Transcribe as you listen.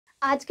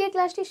আজকের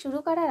ক্লাসটি শুরু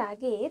করার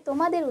আগে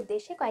তোমাদের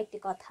উদ্দেশ্যে কয়েকটি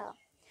কথা।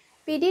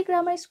 পিডি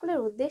গ্রামার স্কুলের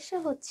উদ্দেশ্য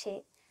হচ্ছে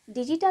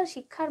ডিজিটাল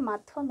শিক্ষার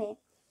মাধ্যমে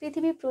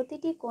পৃথিবীর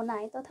প্রতিটি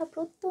কোণায় তথা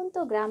প্রত্যন্ত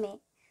গ্রামে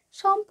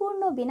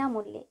সম্পূর্ণ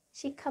বিনামূল্যে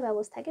শিক্ষা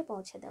ব্যবস্থাকে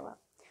পৌঁছে দেওয়া।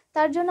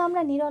 তার জন্য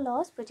আমরা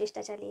নিরলস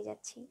প্রচেষ্টা চালিয়ে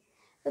যাচ্ছি।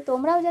 তো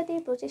তোমরাও যাতে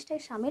এই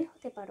প্রচেষ্টায় সামিল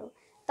হতে পারো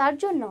তার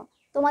জন্য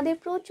তোমাদের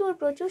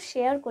প্রচুর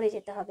শেয়ার করে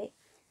যেতে হবে,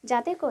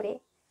 যাতে করে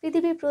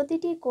পৃথিবীর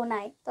প্রতিটি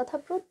কোণায় তথা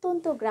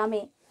প্রত্যন্ত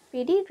গ্রামে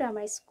পিডি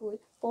গ্রামার স্কুল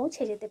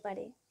পৌঁছে যেতে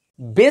পারে।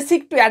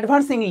 Basic to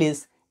advance English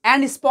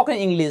and spoken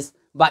English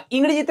বা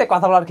ইংরেজিতে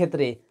কথা বলার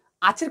ক্ষেত্রে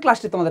আজকের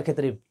ক্লাসটি তোমাদের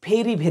ক্ষেত্রে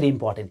ভেরি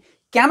ইম্পর্টেন্ট।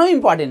 কেন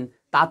ইম্পর্টেন্ট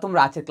তা তোমরা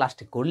আজকের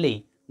ক্লাসটি করলেই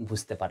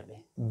বুঝতে পারবে।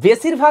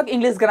 বেশিরভাগ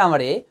ইংলিশ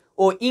গ্রামারে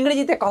ও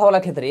ইংরেজিতে কথা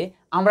বলার ক্ষেত্রে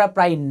আমরা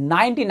প্রায়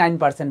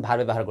 99% ভার্ব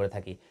ব্যবহার করে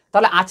থাকি।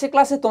 তাহলে আজকের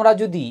ক্লাসে তোমরা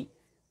যদি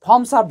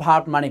ফর্মস অফ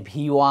ভার্ব মানে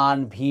V1,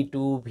 V2,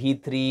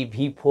 V3,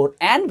 V4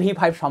 and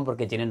V5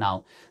 সম্পর্কে জেনে নাও,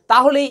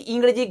 তাহলে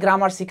ইংরেজি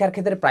গ্রামার শেখার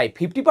ক্ষেত্রে প্রায়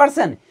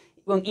 50%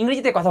 এবং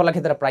ইংরেজিতে কথা বলার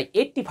ক্ষেত্রে প্রায়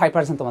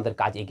 85% তোমাদের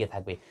কাজ এগিয়ে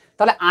থাকবে।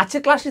 তাহলে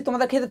আজকের ক্লাসটি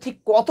তোমাদের ক্ষেত্রে ঠিক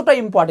কতটা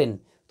ইম্পর্টেন্ট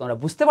তোমরা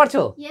বুঝতে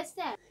পারছো? Yes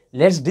sir.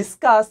 Let's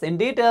discuss in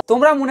detail.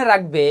 তোমরা মনে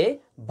রাখবে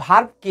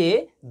ভার্বকে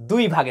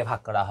দুই ভাগে ভাগ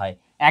করা হয়,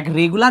 এক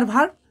রেগুলার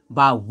ভার্ব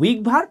বা উইক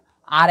ভার্ব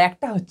আর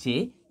একটা হচ্ছে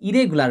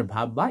ইরেগুলার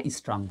ভার্ব বা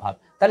স্ট্রং ভার্ব।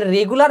 তাহলে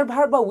রেগুলার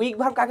ভার্ব বা উইক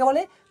ভার্ব কাকে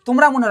বলে?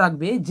 তোমরা মনে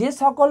রাখবে যে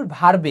সকল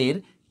ভার্বের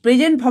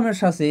প্রেজেন্ট ফর্মের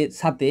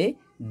সাথে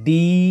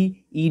ডি,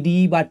 ইডি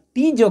বা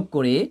টি যোগ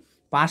করে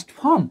পাস্ট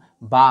ফর্ম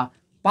বা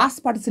পাস্ট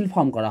পার্টিসিপল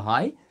ফর্ম করা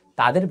হয়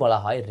তাদের বলা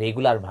হয়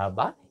রেগুলার ভার্ব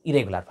বা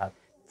ইরেগুলার ভার্ব।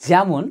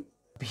 যেমন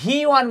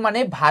V1 মানে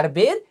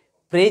ভার্বের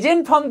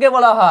প্রেজেন্ট ফর্মকে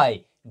বলা হয়,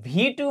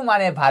 V2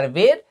 মানে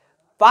ভার্বের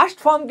পাস্ট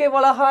ফর্মকে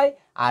বলা হয়,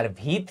 আর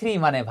V3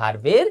 মানে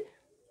ভার্বের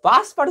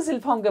পাস্ট পার্টিসিপল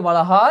ফর্মকে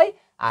বলা হয়,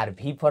 আর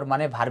V4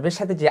 মানে ভার্বের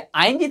সাথে যে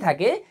আইএনজি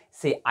থাকে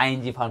সেই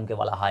আইএনজি ফর্মকে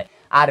বলা হয়,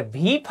 আর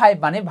V5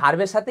 মানে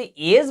ভার্বের সাথে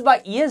এস বা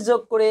ইএস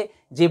যোগ করে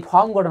যে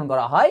ফর্ম গঠন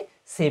করা হয়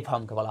সেই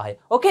ফর্মকে বলা হয়।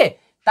 ওকে,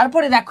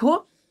 তারপরে দেখো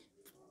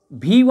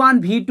V1,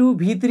 V2,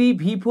 V3,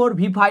 V4,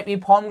 V5 এই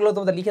ফর্মগুলো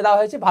তোমাদের লিখে দেওয়া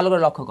হয়েছে, ভালো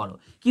করে লক্ষ্য করো।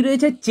 কি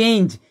রয়েছে?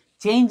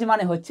 চেঞ্জ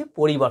মানে হচ্ছে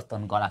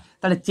পরিবর্তন করা।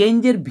 তাহলে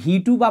চেঞ্জের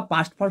V2 বা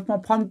পাস্ট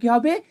ফর্ম কি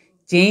হবে?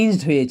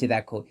 চেঞ্জড হয়েছে।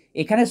 দেখো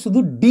এখানে শুধু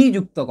ডি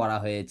যুক্ত করা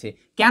হয়েছে।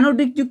 কেন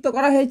ডি যুক্ত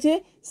করা হয়েছে?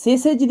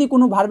 শেষে যদি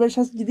কোনো ভার্বের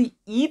সাথে যদি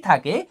ই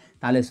থাকে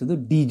তাহলে শুধু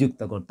ডি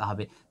যুক্ত করতে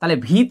হবে। তাহলে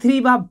V3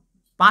 বা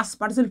পাস্ট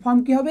পার্টিসিপল ফর্ম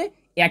কি হবে?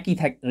 একই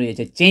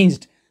রয়েছে,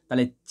 চেঞ্জড।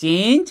 তাহলে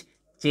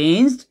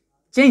চেঞ্জড।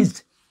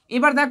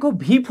 এবার দেখো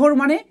V4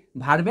 মানে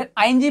ভার্বের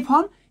আইএনজি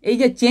ফর্ম। এই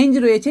যে চেঞ্জ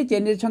রয়েছে,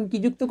 চেঞ্জের সঙ্গে কি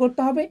যুক্ত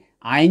করতে হবে?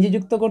 আইএনজি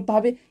যুক্ত করতে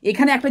হবে।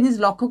 এখানে একটা জিনিস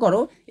লক্ষ্য করো,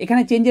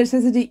 এখানে চেঞ্জের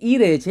শেষে যে ই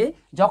রয়েছে,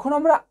 যখন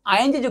আমরা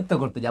আইএনজি যুক্ত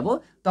করতে যাব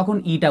তখন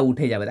ইটা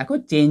উঠে যাবে। দেখো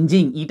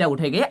চেঞ্জিং, ইটা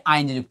উঠে গিয়ে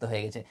আইএনজি যুক্ত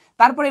হয়ে গেছে।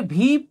 তারপরে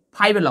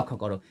V5 এ লক্ষ্য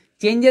করো,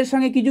 চেঞ্জের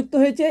সঙ্গে কি যুক্ত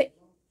হয়েছে?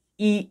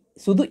 ই,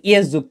 শুধু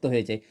এস যুক্ত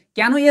হয়েছে।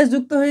 কেন এস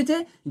যুক্ত হয়েছে?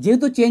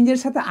 যেহেতু চেঞ্জের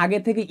সাথে আগে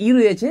থেকে ই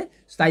রয়েছে,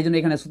 তাই জন্য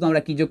এখানে শুধু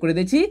আমরা কি যোগ করে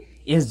দিয়েছি?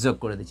 এস যোগ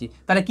করে দিয়েছি।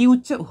 তাহলে কি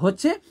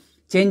হচ্ছে?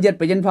 চেঞ্জের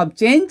present form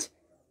change,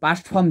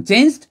 past form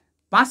changed,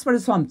 past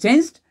participle form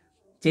changed,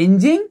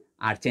 changing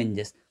আর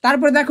চেঞ্জেস।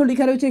 তারপরে দেখো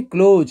লেখা রয়েছে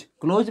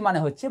ক্লোজ মানে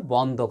হচ্ছে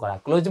বন্ধ করা।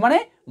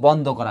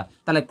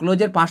 তাহলে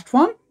ক্লোজের পাস্ট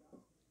ফর্ম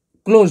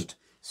ক্লোজড,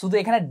 শুধু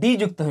এখানে ডি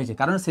যুক্ত হয়েছে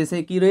কারণ শেষে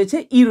কি রয়েছে?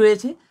 ই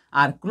রয়েছে।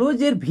 আর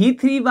ক্লোজের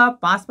V3 বা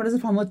পাস্ট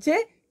পার্টিসিপল ফর্ম হচ্ছে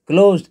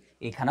ক্লোজড,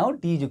 এখানেও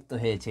ডি যুক্ত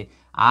হয়েছে।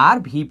 আর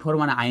V4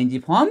 মানে আইএনজি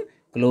ফর্ম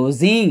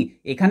ক্লোজিং,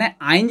 এখানে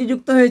আইএনজি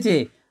যুক্ত হয়েছে।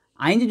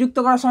 আইএনজি যুক্ত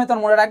করার সময় তোর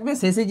মনে রাখবে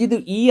শেষে যেহেতু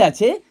ই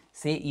আছে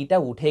সেই ইটা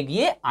উঠে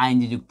গিয়ে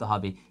আইএনজি যুক্ত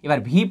হবে। এবার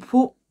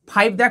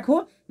V5 দেখো,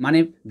 মানে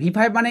V5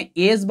 মানে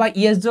এস বা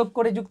ইএস যোগ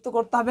করে যুক্ত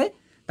করতে হবে।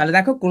 তাহলে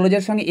দেখো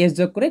ক্লোজের সঙ্গে এস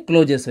যোগ করে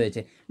ক্লোজেস হয়েছে।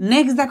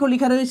 নেক্সট দেখো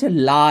লেখা রয়েছে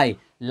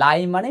লাই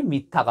মানে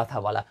মিথ্যা কথা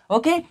বলা।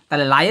 ওকে,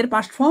 তাহলে লাইয়ের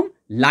পাস্ট ফর্ম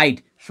লাইট,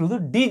 শুধু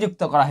ডি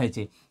যুক্ত করা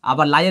হয়েছে।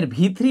 আবার লাইয়ের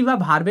V3 বা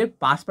ভার্বের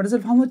পাস্ট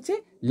পার্টিসিপল ফর্ম হচ্ছে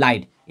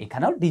লাইট,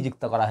 এখানেও ডি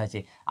যুক্ত করা হয়েছে।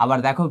 আবার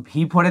দেখো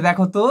V4 এ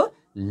দেখো তো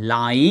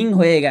লাইং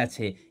হয়ে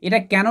গেছে। এটা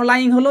কেন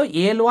লাইং হলো?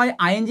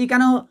 LYING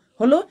কেন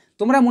হলো?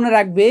 তোমরা মনে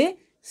রাখবে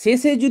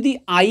শেষে যদি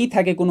আই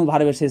থাকে কোনো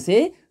ভার্বের শেষে,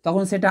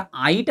 তখন সেটা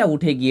আইটা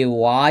উঠে গিয়ে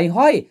ওয়াই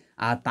হয়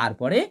আর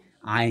তারপরে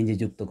আইএনজি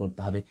যুক্ত করতে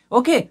হবে।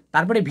 ওকে,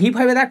 তারপরে V5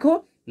 এ দেখো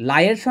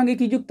লাইয়ের সঙ্গে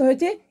কি যুক্ত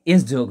হয়েছে?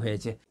 এস যোগ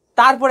হয়েছে।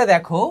 তারপরে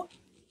দেখো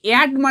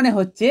অ্যাড মানে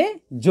হচ্ছে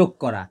যোগ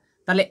করা।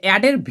 তাহলে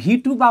অ্যাডের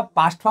V2 বা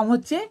পাস্ট ফর্ম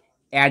হচ্ছে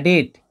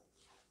অ্যাডেড,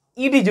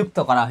 ইডি যুক্ত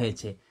করা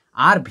হয়েছে।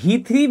 আর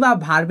V3 বা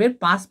ভার্বের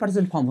পাস্ট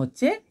পার্টিসিপল ফর্ম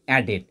হচ্ছে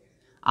অ্যাডেড।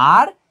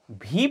 আর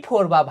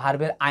V4 বা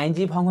ভার্বের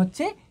আইএনজি ফর্ম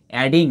হচ্ছে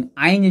অ্যাডিং,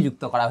 আইএনজি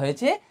যুক্ত করা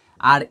হয়েছে।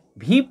 আর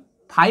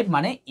V5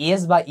 মানে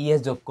এস বা ইএস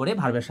যোগ করে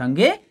ভার্বের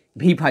সঙ্গে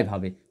V5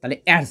 হবে। তাহলে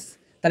অ্যাডস,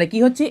 তাহলে কি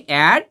হচ্ছে?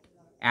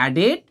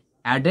 Added,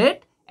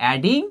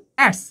 adding,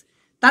 ads.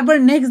 তারপরে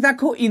নেক্সট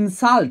দেখো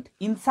ইনসাল্ট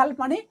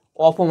মানে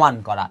অপমান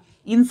করা।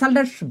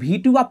 ইনসাল্টের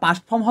V2 বা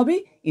পাস্ট ফর্ম হবে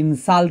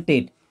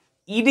ইনসাল্টেড,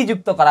 ইডি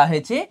যুক্ত করা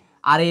হয়েছে।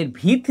 আর এর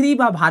V3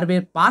 বা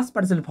ভার্বের পাস্ট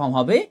পার্টিসিপল ফর্ম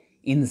হবে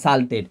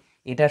ইনসাল্টেড,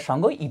 এটার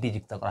সঙ্গে ইডি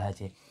যুক্ত করা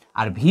হয়েছে।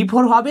 আর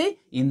V4 হবে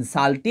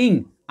ইনসাল্টিং,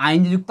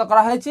 আইএনজি যুক্ত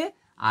করা হয়েছে।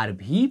 আর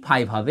V5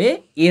 হবে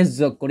এস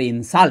যোগ করে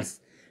ইনসাল্টস।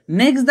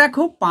 নেক্সট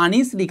দেখো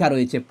পানিশ লেখা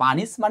রয়েছে,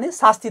 পানিশ মানে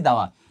শাস্তি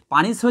দেওয়া।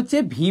 পানিশ হচ্ছে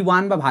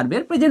V1 বা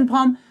ভার্বের প্রেজেন্ট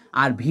ফর্ম,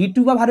 আর V2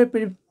 বা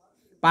ভার্বের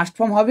পাস্ট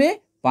ফর্ম হবে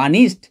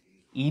পানিশড,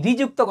 ইডি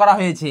যুক্ত করা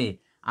হয়েছে।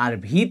 আর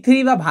V3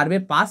 বা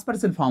ভার্বের পাস্ট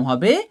পার্টিসিপল ফর্ম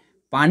হবে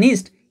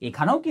পানিশড,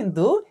 এখানেও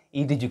কিন্তু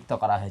ইডি যুক্ত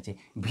করা হয়েছে।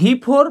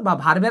 V4 বা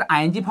ভার্বের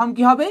আইএনজি ফর্ম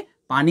কি হবে?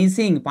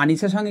 পানিশিং,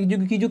 পানিশের সঙ্গে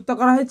কি যুক্ত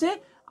করা হয়েছে?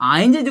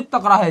 আইএনজি যুক্ত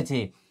করা হয়েছে।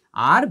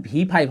 আর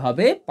V5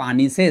 হবে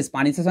পানিশেস,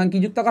 পানিশের সঙ্গে কি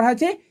যুক্ত করা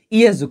হয়েছে?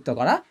 ইএস যুক্ত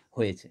করা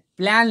হয়েছে।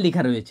 প্ল্যান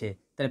লেখা রয়েছে,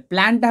 তাহলে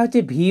প্ল্যানটা হচ্ছে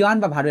V1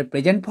 বা ভার্বের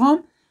প্রেজেন্ট ফর্ম,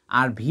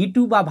 আর V2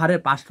 বা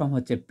ভার্বের পাস্ট ফর্ম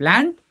হচ্ছে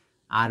প্ল্যান্ট,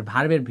 আর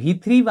ভার্বের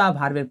V3 বা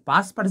ভার্বের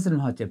পাস্ট পার্টিসিপল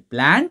হচ্ছে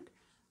প্ল্যান্ট,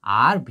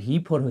 আর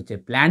V4 হচ্ছে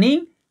প্ল্যানিং,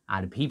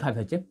 আর V5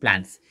 হচ্ছে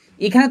প্ল্যান্স।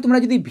 এখানে তোমরা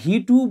যদি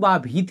V2 বা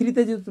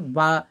V3তে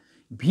বা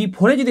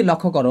V4-এ যদি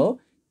লক্ষ্য করো,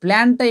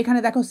 প্ল্যানটা এখানে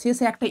দেখো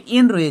শেষে একটা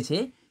এন রয়েছে,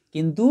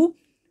 কিন্তু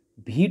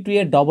V2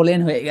 এর ডবল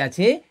এন হয়ে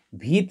গেছে,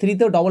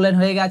 V3তেও ডবল এন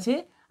হয়ে গেছে,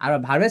 আর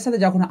ভার্বের সাথে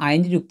যখন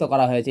আইএনজি যুক্ত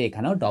করা হয়েছে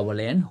এখানেও ডবল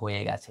এন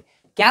হয়ে গেছে।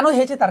 কেন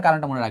হয়েছে তার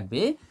কারণটা মনে রাখবে।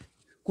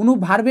 কোনো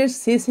ভার্বের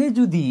শেষে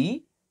যদি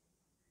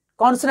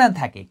কনসোনান্ট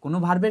থাকে, কোনো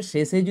ভার্বের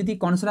শেষে যদি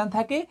কনসোনান্ট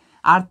থাকে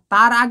আর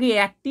তার আগে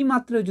একটি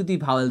মাত্র যদি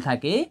ভাওয়েল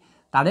থাকে,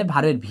 তাহলে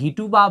ভার্বের V2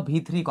 বা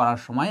V3 করার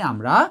সময়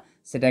আমরা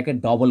সেটাকে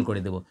ডবল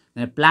করে দেবো,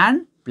 মানে প্ল্যান,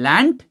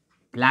 প্ল্যান্ট,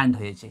 প্ল্যান্ট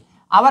হয়েছে।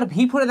 আবার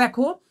V4-এ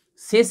দেখো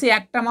শেষে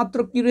একটা মাত্র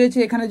কি রয়েছে,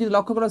 এখানে যদি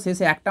লক্ষ্য করো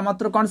শেষে একটা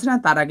মাত্র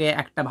কনসোনান্ট, তার আগে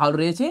একটা ভাওয়েল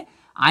রয়েছে,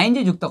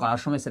 আইএনজি যুক্ত করার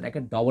সময় সেটাকে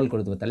ডবল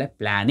করে দেবো, তাহলে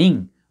প্ল্যানিং।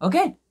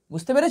 ওকে,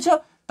 বুঝতে পেরেছো?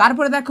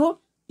 তারপরে দেখো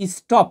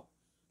স্টপ,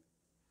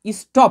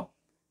 স্টপ,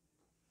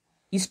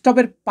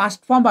 স্টপের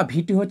পাস্ট ফর্ম বা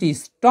V2 হচ্ছে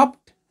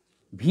স্টপড,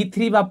 V3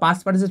 বা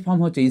পাস্ট পার্টিসিপল ফর্ম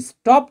হচ্ছে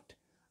স্টপড,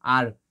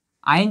 আর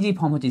আইএনজি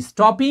ফর্ম হচ্ছে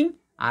স্টপিং,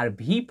 আর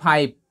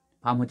V5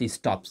 ফর্ম হচ্ছে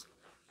স্টপস।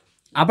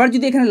 আবার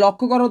যদি এখানে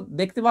লক্ষ্য করো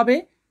দেখতে পাবে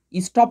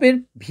স্টপের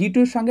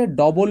V2-র সঙ্গে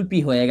ডবল পি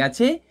হয়ে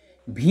গেছে,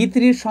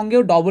 V3-র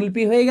সঙ্গেও ডবল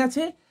পি হয়ে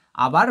গেছে,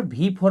 আবার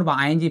V4 বা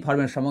আইএনজি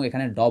ফর্মের সঙ্গে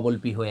এখানে ডবল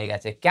পি হয়ে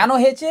গেছে। কেন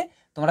হয়েছে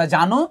তোমরা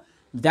জানো?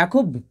 দেখো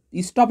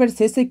স্টপের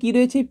শেষে কি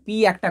রয়েছে? পি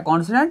একটা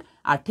কনসোনান্ট,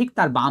 আর ঠিক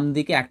তার বাম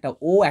দিকে একটা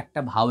ও একটা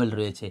ভাওয়েল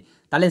রয়েছে।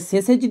 তাহলে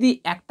শেষে যদি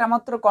একটা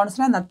মাত্র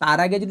কনসোনান্ট আর তার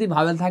আগে যদি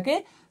ভাওয়েল থাকে,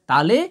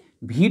 তাহলে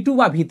V2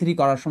 বা V3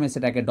 করার সময়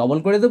সেটাকে ডবল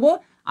করে দেবো,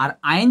 আর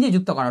আইএনজি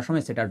যুক্ত করার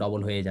সময় সেটা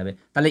ডবল হয়ে যাবে।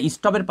 তাহলে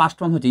স্টপের পাস্ট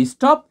ফর্ম হচ্ছে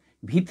স্টপ,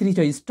 V3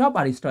 হচ্ছে স্টপ,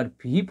 আর স্টপের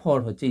V4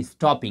 হচ্ছে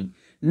স্টপিং।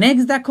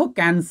 নেক্সট দেখো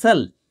ক্যান্সেল,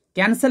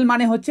 ক্যান্সেল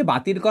মানে হচ্ছে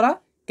বাতিল করা।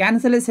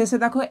 ক্যান্সেলের শেষে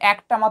দেখো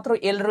একটা মাত্র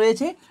এল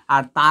রয়েছে,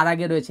 আর তার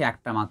আগে রয়েছে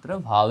একটা মাত্র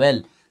ভাওয়েল।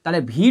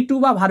 তাহলে V2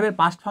 বা ভার্বের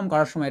পাস্ট ফর্ম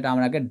করার সময় এটা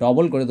আমরা আগে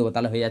ডবল করে দেবো,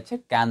 তাহলে হয়ে যাচ্ছে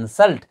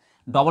ক্যান্সেলড।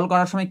 ডবল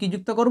করার সময় কি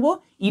যুক্ত করব?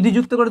 ইডি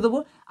যুক্ত করে দেবো।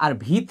 আর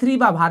V3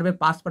 বা ভার্বের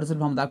পাস্ট পার্টিসিপল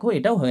ফর্ম দেখো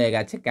এটাও হয়ে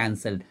গেছে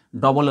ক্যান্সেলড,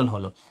 ডবল এল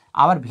হলো।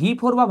 আবার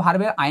V4 বা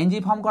ভার্বের আইএনজি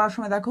ফর্ম করার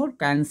সময় দেখো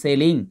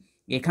ক্যান্সেলিং,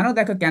 এখানেও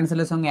দেখো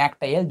ক্যান্সেলের সঙ্গে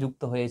একটা এল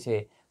যুক্ত হয়েছে,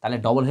 তাহলে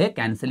ডবল হয়ে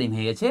ক্যান্সেলিং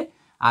হয়ে গেছে।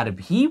 আর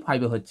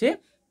V5 হচ্ছে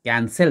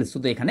ক্যান্সেল,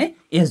 শুধু এখানে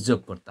এস যোগ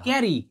করতে হবে।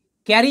 ক্যারি,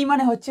 ক্যারি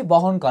মানে হচ্ছে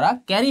বহন করা,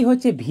 ক্যারি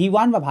হচ্ছে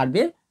V1 বা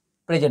ভার্বের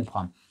প্রেজেন্ট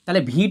ফর্ম।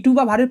 তাহলে V2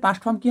 বা ভার্বের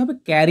পাস্ট ফর্ম কি হবে?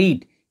 ক্যারিড।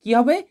 কি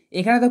হবে?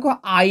 এখানে দেখো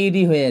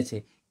আইডি হয়েছে,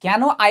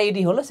 কেন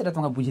আইডি হলো সেটা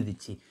তোমাকে বুঝিয়ে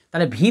দিচ্ছি।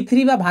 তাহলে V3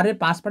 বা ভার্বের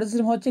পাস্ট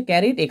পার্টিসিপল হচ্ছে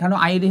ক্যারিড, এখানেও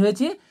আইডি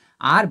হয়েছে।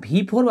 আর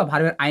V4 বা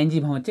ভার্বের আইএনজি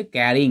ফর্ম হচ্ছে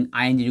ক্যারিং,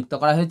 আইএনজি যুক্ত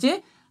করা হয়েছে।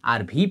 আর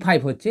V5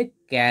 হচ্ছে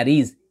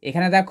ক্যারিজ,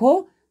 এখানে দেখো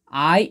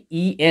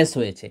আইইএস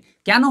হয়েছে।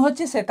 কেন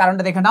হচ্ছে সে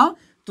কারণটা দেখে নাও।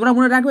 তোমরা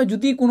মনে রাখবে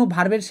যদি কোনো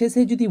ভার্বের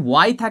শেষে যদি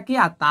ওয়াই থাকে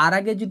আর তার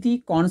আগে যদি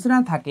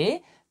কনসোনান্ট থাকে,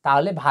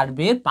 তাহলে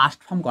ভার্বের পাস্ট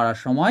ফর্ম করার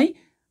সময়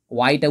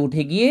ওয়াইটা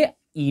উঠে গিয়ে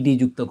ইডি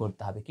যুক্ত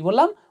করতে হবে। কি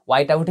বললাম?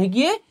 ওয়াইটা উঠে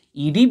গিয়ে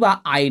ইডি বা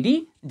আইডি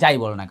যাই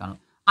বলো না কেন।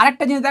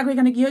 আরেকটা জিনিস দেখো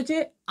এখানে কি হয়েছে?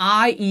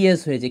 আইইএস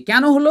হয়েছে।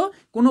 কেন হলো?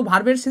 কোনো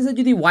ভার্বের শেষে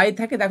যদি ওয়াই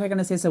থাকে, দেখো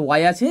এখানে শেষে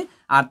ওয়াই আছে,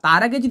 আর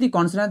তার আগে যদি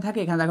কনসোনান্ট থাকে,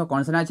 এখানে দেখো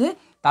কনসোনান্ট আছে,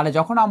 তাহলে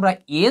যখন আমরা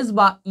এস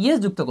বা ইএস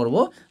যুক্ত করব,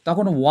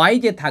 তখন ওয়াই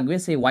যে থাকবে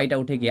সেই ওয়াইটা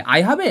উঠে গিয়ে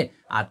আই হবে,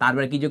 আর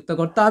তারপরে কি যুক্ত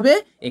করতে হবে?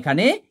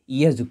 এখানে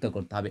ইএস যুক্ত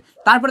করতে হবে।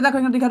 তারপরে দেখো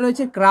এখানে লেখা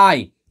রয়েছে ক্রাই।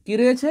 কি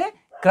রয়েছে?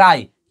 ক্রাই।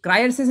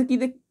 ক্রাইয়ের শেষে কি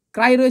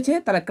ক্রাই রয়েছে?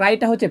 তাহলে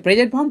ক্রাইটা হচ্ছে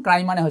প্রেজেন্ট ফর্ম,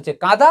 ক্রাই মানে হচ্ছে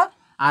কাঁদা,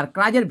 আর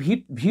ক্রাইজের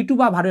V2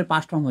 বা ভার্বের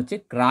পাস্ট ফর্ম হচ্ছে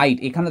ক্রাইড,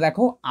 এখানে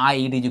দেখো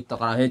আইডি যুক্ত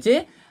করা হয়েছে।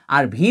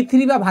 আর V3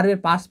 বা ভার্বের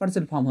পাস্ট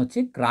পার্টিসিপল ফর্ম হচ্ছে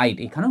ক্রাইড,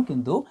 এখানেও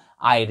কিন্তু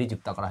আইডি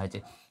যুক্ত করা হয়েছে।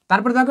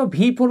 তারপরে দেখো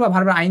V4 বা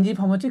ভার্বের আইএনজি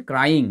ফর্ম হচ্ছে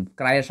ক্রাইং,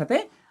 ক্রাইয়ের সাথে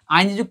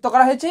আইএনজি যুক্ত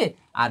করা হয়েছে।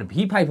 আর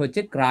V5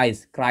 হচ্ছে ক্রাইস,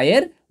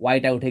 ক্রাইয়ের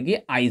ওয়াইটা উঠে গিয়ে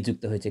আই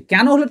যুক্ত হয়েছে।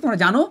 কেন হলো তোমরা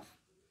জানো?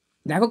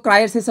 দেখো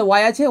ক্রাইয়ের শেষে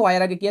ওয়াই আছে,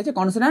 ওয়াইয়ের আগে কি আছে?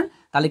 কনসোনান্ট,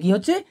 তাহলে কি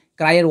হচ্ছে?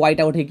 ক্রাইয়ের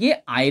ওয়াইটা উঠে গিয়ে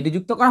আইডি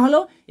যুক্ত করা হলো।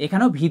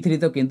 এখানেও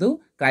V3তেও কিন্তু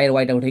ক্রাইয়ের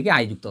ওয়াইটা উঠে গিয়ে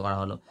আই যুক্ত করা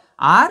হলো।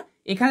 আর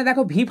এখানে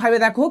দেখো V5-এ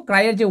দেখো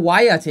ক্রাইয়ের যে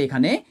ওয়াই আছে,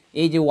 এখানে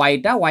এই যে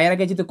ওয়াইটা, ওয়াইয়ের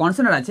আগে যেহেতু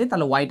কনসোনান্ট আছে,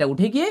 তাহলে ওয়াইটা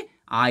উঠে গিয়ে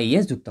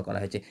আইএস যুক্ত করা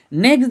হয়েছে।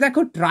 নেক্সট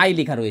দেখো ট্রাই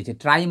লেখা রয়েছে।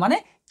 ট্রাই মানে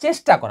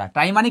চেষ্টা করা।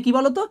 ট্রাই মানে কি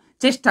বলো তো?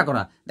 চেষ্টা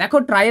করা। দেখো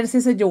ট্রাইয়ের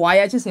শেষে যে ওয়াই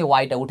আছে সেই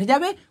ওয়াইটা উঠে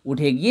যাবে,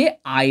 উঠে গিয়ে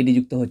আইডি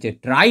যুক্ত হচ্ছে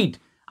ট্রাইড।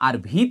 আর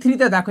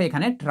V3-তে দেখো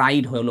এখানে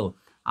ট্রাইড হলো।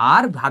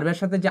 আর ভার্বের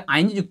সাথে যে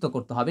আইএনজি যুক্ত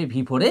করতে হবে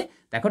V4-এ,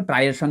 দেখো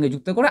ট্রাইয়ের সঙ্গে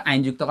যুক্ত করে আইন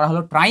যুক্ত করা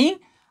হলো ট্রাইং।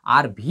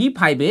 আর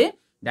V5-এ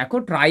দেখো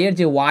ট্রাইয়ের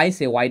যে ওয়াই,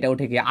 সে ওয়াইটা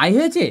উঠে গিয়ে আই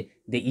হয়েছে,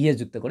 ইএস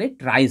যুক্ত করে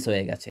ট্রাইস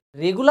হয়ে গেছে।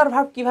 রেগুলার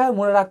ভার্ব কিভাবে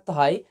মনে রাখতে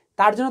হয়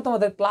তার জন্য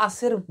তোমাদের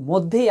ক্লাসের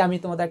মধ্যেই আমি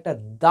তোমাদের একটা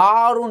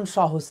দারুণ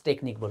সহজ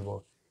টেকনিক বলবো।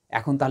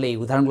 এখন তাহলে এই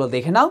উদাহরণগুলো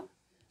দেখে নাও।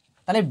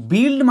 তাহলে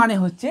বিল্ড মানে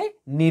হচ্ছে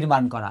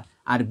নির্মাণ করা,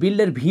 আর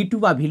বিল্ডের ভি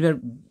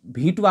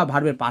টু বা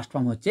ভার্বের পাস্ট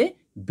ফর্ম হচ্ছে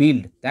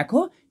বিল্ড। দেখো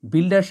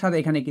বিল্ডের সাথে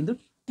এখানে কিন্তু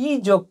টি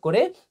যোগ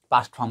করে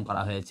পাস্ট ফর্ম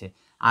করা হয়েছে,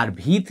 আর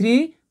ভি3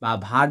 বা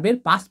ভার্বের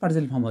পাস্ট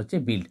পার্টিসিপল ফর্ম হচ্ছে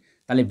বিল্ড।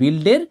 তাহলে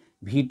বিল্ডের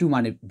ভি2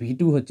 মানে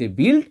ভি2 হচ্ছে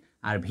বিল্ড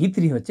আর ভি3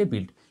 হচ্ছে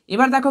বিল্ড।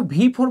 এবার দেখো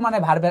ভি4 মানে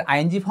ভার্বের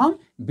আইএনজি ফর্ম,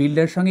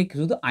 বিল্ডের সঙ্গে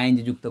শুধু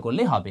আইএনজি যুক্ত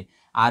করলেই হবে,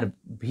 আর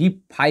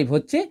ভি5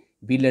 হচ্ছে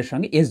বিল্ডের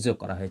সঙ্গে এস যোগ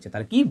করা হয়েছে।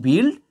 তাহলে কি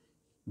বিল্ড,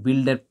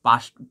 বিল্ডের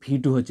পাস্ট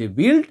ভি2 হচ্ছে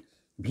বিল্ড,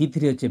 ভি3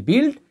 হচ্ছে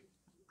বিল্ড,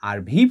 আর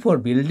ভি4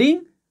 বিল্ডিং,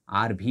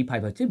 আর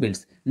ভি5 হচ্ছে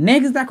বিল্ডস।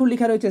 নেক্সট দেখো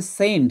লেখা রয়েছে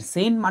সেন্ড।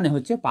 সেন্ড মানে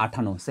হচ্ছে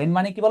পাঠানো। সেন্ড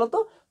মানে কি বলতো?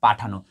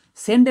 পাঠানো।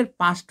 সেন্ডের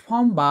পাস্ট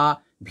ফর্ম বা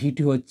ভি2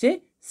 হচ্ছে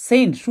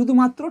সেন্ড,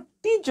 শুধুমাত্র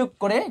টি যোগ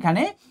করে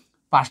এখানে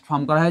পাস্ট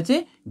ফর্ম করা হয়েছে।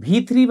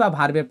 ভি3 বা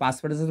ভার্বের পাস্ট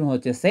পার্টিসিপল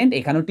হচ্ছে সেন্ড,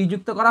 এখানেও টি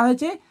যুক্ত করা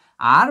হয়েছে,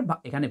 আর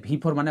এখানে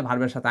ভি4 মানে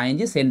ভার্বের সাথে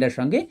আইএনজি, সেন্ডের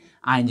সঙ্গে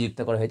আইএনজি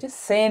যুক্ত করা হয়েছে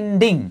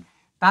সেন্ডিং।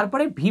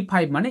 তারপরে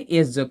ভি5 মানে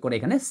এস যোগ করে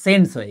এখানে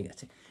সেন্ডস হয়ে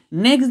গেছে।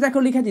 নেক্সট দেখো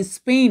লেখা আছে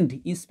স্পেন্ড।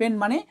 স্পেন্ড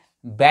মানে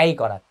ব্যয়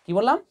করা, কি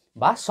বললাম?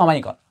 বা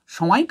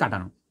সময়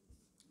কাটানো।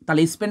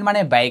 তাহলে স্পেন্ড মানে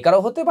ব্যয়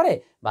করাও হতে পারে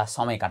বা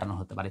সময় কাটানো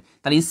হতে পারে।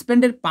 তাহলে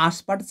স্পেন্ডের পাস্ট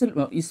পার্টিসিপল,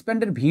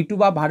 স্পেন্ডের ভি2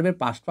 বা ভার্বের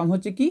পাস্ট ফর্ম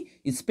হচ্ছে কি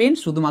স্পেন্ড,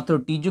 শুধুমাত্র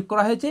টি যোগ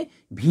করা হয়েছে।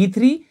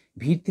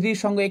 ভি3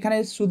 সঙ্গে এখানে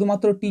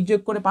শুধুমাত্র টি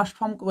যোগ করে পাস্ট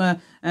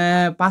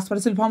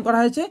পার্টিসিপল ফর্ম করা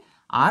হয়েছে,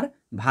 আর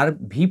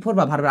ভি4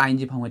 বা ভার্বের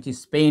আইএনজি ফর্ম হচ্ছে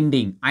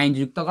স্পেন্ডিং, আইএনজি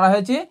যুক্ত করা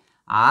হয়েছে,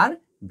 আর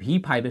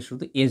ভি5 এর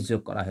শুধু এস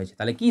যোগ করা হয়েছে।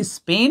 তাহলে কি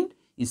spend,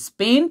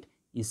 spend,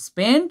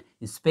 spend,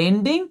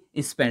 spending,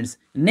 spends.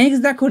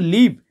 Next দেখো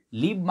লিভ।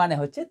 লিভ মানে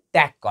হচ্ছে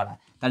ত্যাগ করা।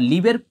 তাহলে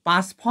লিভের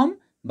পাস্ট ফর্ম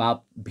বা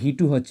ভি2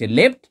 হচ্ছে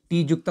লেফট, টি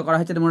যুক্ত করা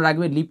হয়েছে, মনে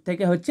রাখবে লিভ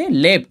থেকে হচ্ছে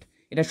লেফট,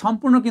 এটা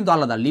সম্পূর্ণ কিন্তু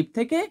আলাদা, লিভ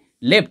থেকে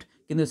লেফট,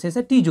 কিন্তু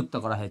শেষে টি যুক্ত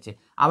করা হয়েছে।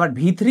 আবার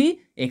ভি3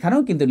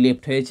 এখানেও কিন্তু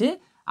লেফট হয়েছে,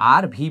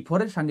 আর ভি4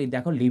 এর সঙ্গে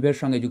দেখো লিভের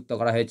সঙ্গে যুক্ত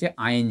করা হয়েছে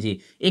আইএনজি।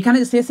 এখানে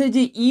শেষে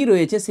যে ই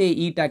রয়েছে সেই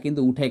ইটা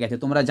কিন্তু উঠে গেছে।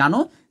 তোমরা জানো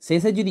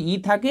শেষে যদি ই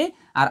থাকে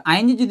আর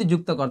আইএনজি যদি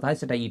যুক্ত করতে হয়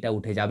সেটা ইটা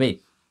উঠে যাবে।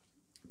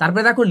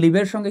 তারপরে দেখো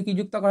লিভের সঙ্গে কি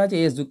যুক্ত করা হয়েছে?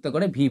 এস যুক্ত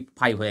করে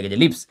ভি5 হয়ে গেছে,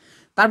 লিভস।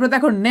 তারপরে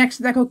দেখো নেক্সট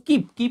দেখো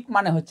কিপ। কিপ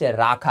মানে হচ্ছে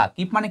রাখা।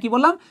 কিপ মানে কি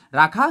বললাম?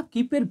 রাখা।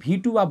 কিপের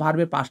ভি2 বা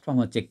ভার্বের পাস্ট ফর্ম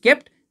হচ্ছে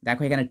কেপ্ট,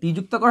 দেখো এখানে টি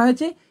যুক্ত করা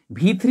হয়েছে।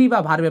 ভি3 বা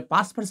ভার্বের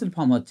পাস্ট পার্টিসিপল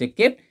ফর্ম হচ্ছে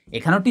কেপ্ট,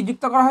 এখানেও টি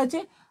যুক্ত করা হয়েছে,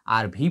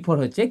 আর ভি4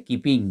 হচ্ছে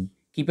কিপিং,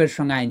 কিপের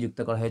সঙ্গে আইন যুক্ত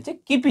করা হয়েছে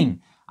কিপিং,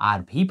 আর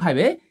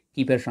ভি5-এ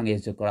কিপের সঙ্গে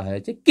এস যোগ করা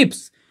হয়েছে কিপস।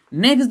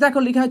 নেক্সট দেখো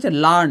লেখা হচ্ছে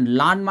লার্ন।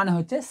 লার্ন মানে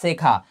হচ্ছে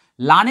শেখা।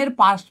 লার্নের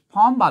পাস্ট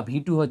ফর্ম বা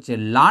ভি2 হচ্ছে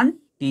লার্ন,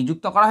 টি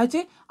যুক্ত করা হয়েছে,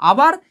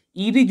 আবার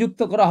ইডি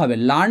যুক্ত করা হবে।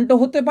 লার্নটো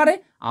হতে পারে,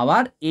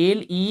 আবার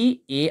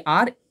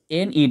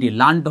LEARNED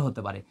লার্নটো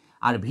হতে পারে।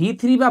 আর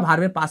ভি3 বা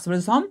ভার্বের পাস্ট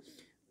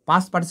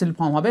পার্টিসিপল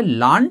ফর্ম হবে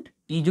লার্নড,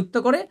 টি যুক্ত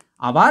করে,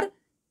 আবার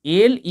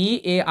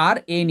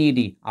LEARNED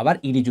আবার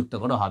ইডি যুক্ত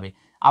করে হবে।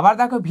 আবার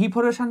দেখো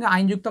ভি4 এর সঙ্গে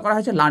আইন যুক্ত করা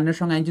হয়েছে, লার্নের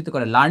সঙ্গে আইন যুক্ত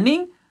করে লার্নিং,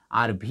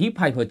 আর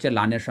ভি5 হচ্ছে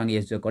লার্নের সঙ্গে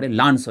এস যোগ করে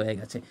লার্নস হয়ে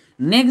গেছে।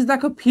 নেক্সট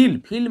দেখো ফিল।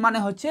 ফিল মানে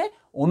হচ্ছে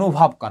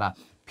অনুভব করা।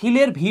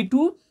 ফিলের ভি2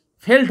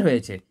 ফেল্ট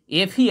হয়েছে,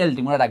 FELT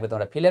মনে রাখবে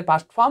তোমরা। ফিলের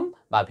পাস্ট ফর্ম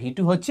বা ভি2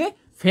 হচ্ছে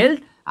ফেল্ট,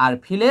 আর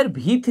ফিলের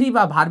ভি3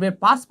 বা ভার্বের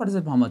পাস্ট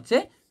পার্টিসিপল ফর্ম হচ্ছে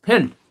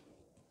ফেল্ট,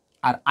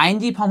 আর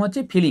আইএনজি ফর্ম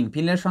হচ্ছে ফিলিং।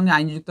 ফিলের সঙ্গে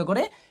আইনজি যুক্ত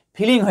করে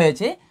ফিলিং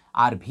হয়েছে,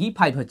 আর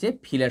ভি5 হচ্ছে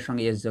ফিলের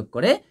সঙ্গে এস যোগ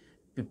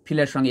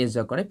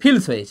করে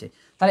ফিলস হয়েছে।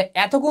 তাহলে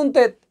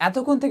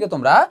এতক্ষণ থেকে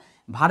তোমরা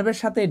ভার্বের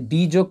সাথে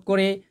ডি যোগ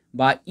করে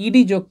বা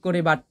ইডি যোগ করে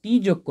বা টি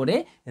যোগ করে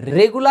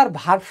রেগুলার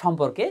ভার্ব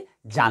সম্পর্কে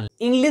জানলে।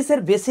 ইংলিশের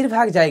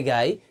বেশিরভাগ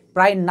জায়গায়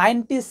প্রায়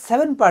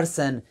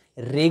 97%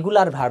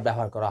 রেগুলার ভার্ব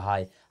ব্যবহার করা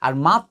হয়, আর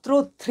মাত্র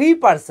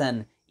 3%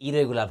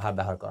 ইরেগুলার ভার্ব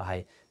ব্যবহার করা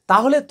হয়।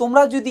 তাহলে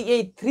তোমরা যদি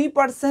এই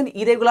 3%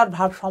 ইরেগুলার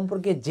ভার্ব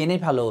সম্পর্কে জেনে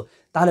ফেলো,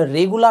 তাহলে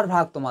রেগুলার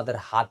ভার্ব তোমাদের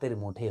হাতের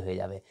মুঠে হয়ে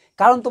যাবে।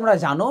 কারণ তোমরা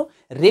জানো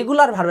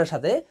রেগুলার ভার্বের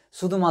সাথে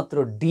শুধুমাত্র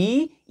ডি,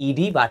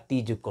 ইডি বা টি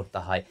যোগ করতে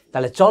হয়।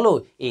 তাহলে চলো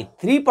এই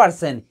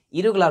 3%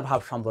 ইরেগুলার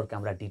ভার্ব সম্পর্কে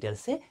আমরা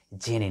ডিটেলসে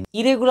জেনে নিই।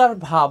 ইরেগুলার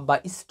ভার্ব বা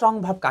স্ট্রং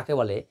ভার্ব কাকে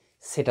বলে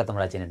সেটা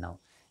তোমরা জেনে নাও।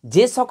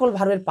 যে সকল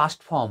ভার্বের পাস্ট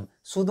ফর্ম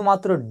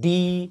শুধুমাত্র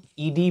ডি,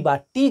 ইডি বা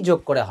টি যোগ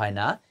করে হয়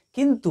না,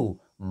 কিন্তু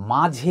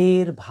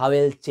মাঝের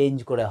ভাওয়েল চেঞ্জ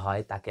করে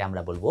হয়, তাকে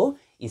আমরা বলবো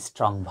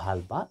স্ট্রং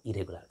ভার্ব বা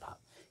ইরেগুলার ভার্ব।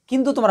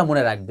 কিন্তু তোমরা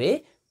মনে রাখবে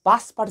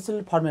পাস্ট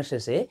পার্টিসিপল ফর্মের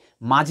শেষে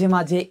মাঝে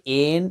মাঝে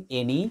এন,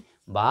 এনি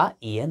বা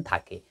ইএন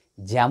থাকে।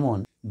 যেমন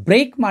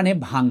ব্রেক মানে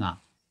ভাঙা।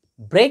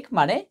 ব্রেক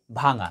মানে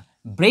ভাঙা।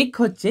 ব্রেক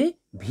হচ্ছে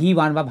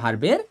ভি1 বা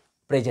ভার্বের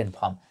প্রেজেন্ট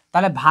ফর্ম।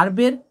 তাহলে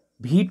ভার্বের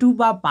ভি2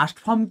 বা পাস্ট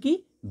ফর্ম কি?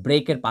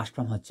 ব্রেকের পাস্ট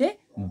ফর্ম হচ্ছে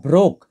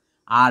ব্রোক,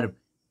 আর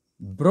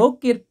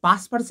ব্রোকের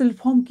পাস্ট পার্টিসিপল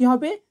ফর্ম কি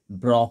হবে?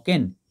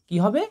 ব্রকেন। কি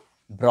হবে?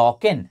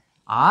 ব্রকেন।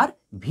 আর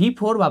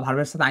ভি4 বা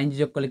ভার্বের সাথে আইনজি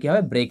যোগ করলে কি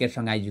হবে? ব্রেকের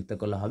সঙ্গে আইনজি যুক্ত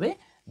করলে হবে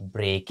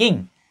ব্রেকিং।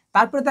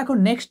 তারপরে দেখো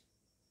নেক্সট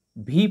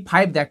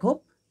ভি5 দেখো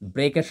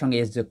ব্রেকের সঙ্গে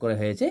এস যোগ করে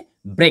হয়েছে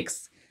ব্রেকস।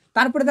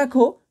 তারপরে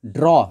দেখো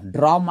ড্র।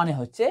 ড্র মানে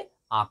হচ্ছে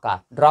আঁকা।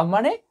 ড্র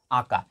মানে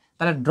আঁকা।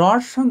 তাহলে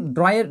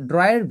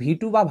ড্রয়ের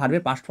ভি2 বা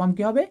ভার্বের পাস্ট ফর্ম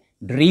কি হবে?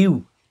 ড্রিউ।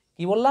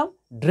 কি বললাম?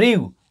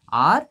 ড্রিউ।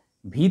 আর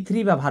V3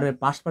 বা ভার্বের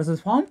পাস্ট পার্টিসিপল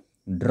ফর্ম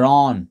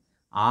ড্রন,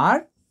 আর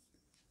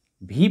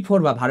V4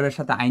 বা ভার্বের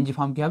সাথে আইএনজি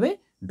ফর্ম কি হবে,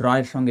 ড্র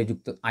এর সঙ্গে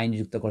যুক্ত আইএনজি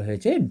যুক্ত করা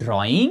হয়েছে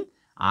ড্রয়িং,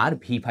 আর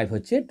V5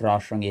 হচ্ছে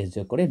ড্রর সঙ্গে এস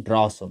যোগ করে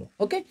ড্রস হলো।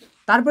 ওকে,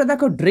 তারপরে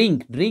দেখো ড্রিঙ্ক,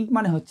 ড্রিঙ্ক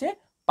মানে হচ্ছে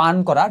পান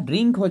করা,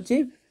 ড্রিঙ্ক হচ্ছে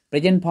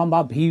প্রেজেন্ট ফর্ম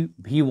বা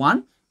V1,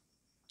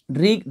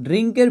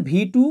 ড্রিঙ্কের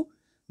V2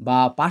 বা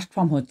পাস্ট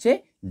ফর্ম হচ্ছে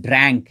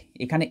ড্র্যাঙ্ক,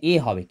 এখানে এ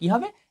হবে, কি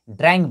হবে,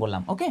 ড্র্যাঙ্ক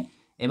বললাম। ওকে,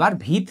 এবার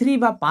V3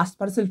 বা পাস্ট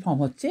পার্টিসিপল ফর্ম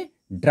হচ্ছে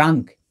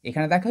ড্রাঙ্ক,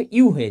 এখানে দেখো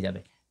ইউ হয়ে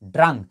যাবে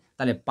ড্রাঙ্ক,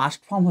 তাহলে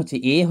পাস্ট ফর্ম হচ্ছে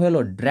এ হলো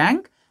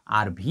ড্র্যাঙ্ক,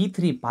 আর V3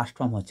 পাস্ট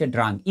ফর্ম হচ্ছে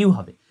ড্রাঙ্ক, ইউ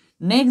হবে।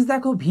 নেক্সট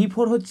দেখো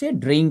V4 হচ্ছে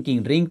ড্রিঙ্কিং,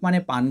 ড্রিঙ্ক মানে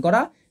পান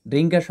করা,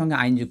 ড্রিঙ্কের সঙ্গে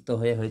আইন যুক্ত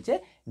হয়ে হয়েছে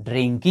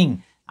ড্রিঙ্কিং,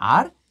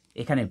 আর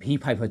এখানে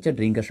V5 হচ্ছে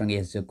ড্রিঙ্কের সঙ্গে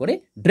এস যোগ করে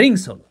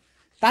ড্রিঙ্কস হলো।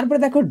 তারপরে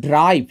দেখো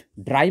ড্রাইভ,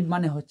 ড্রাইভ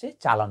মানে হচ্ছে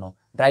চালানো,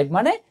 ড্রাইভ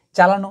মানে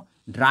চালানো,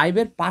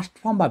 ড্রাইভের পাস্ট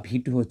ফর্ম বা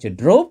V2 হচ্ছে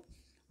ড্রোভ,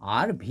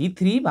 আর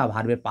V3 বা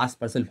ভার্বের পাস্ট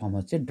পার্টিসিপল ফর্ম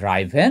হচ্ছে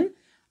ড্রাইভেন,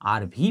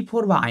 আর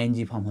V4 বা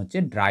আইএনজি ফর্ম হচ্ছে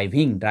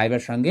ড্রাইভিং,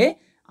 ড্রাইভের সঙ্গে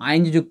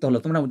আইএনজি যুক্ত হলো।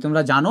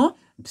 তোমরা জানো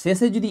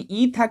শেষে যদি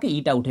ই থাকে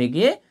ইটা উঠে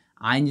গিয়ে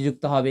আইএনজি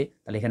যুক্ত হবে,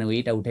 তাহলে এখানে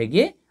ওইটা উঠে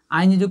গিয়ে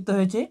আইএনজি যুক্ত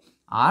হয়েছে,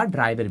 আর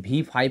ড্রাইভের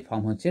V5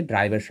 ফর্ম হচ্ছে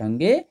ড্রাইভের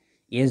সঙ্গে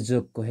এস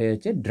যোগ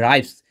হয়েছে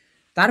ড্রাইভস।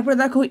 তারপরে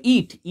দেখো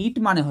ইট, ইট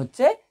মানে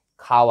হচ্ছে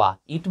খাওয়া,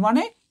 ইট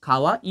মানে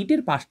খাওয়া,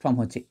 ইটের পাস্ট ফর্ম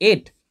হচ্ছে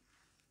এট,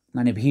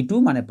 মানে V2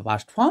 মানে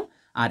পাস্ট ফর্ম,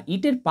 আর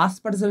ইটের পাস্ট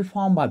পার্টিসিপল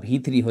ফর্ম বা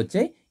V3 হচ্ছে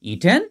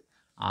ইটেন,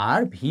 আর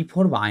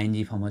V4 বা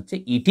আইএনজি ফর্ম হচ্ছে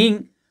ইটিং,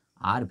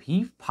 আর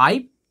V5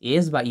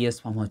 এস বা ইএস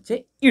ফর্ম হচ্ছে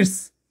ইটস।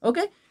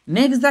 ওকে,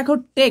 নেক্সট দেখো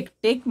টেক,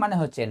 টেক মানে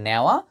হচ্ছে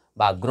নেওয়া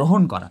বা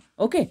গ্রহণ করা।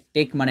 ওকে,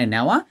 টেক মানে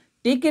নেওয়া,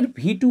 টেকের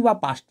V2 বা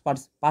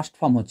পাস্ট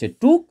ফর্ম হচ্ছে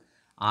টুক,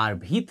 আর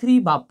V3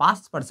 বা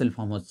পাস্ট পার্টিসিপল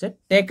ফর্ম হচ্ছে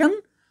টেকন,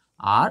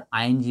 আর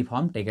আইএনজি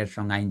ফর্ম টেকের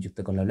সঙ্গে আইন যুক্ত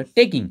করলে হলো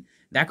টেকিং।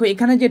 দেখো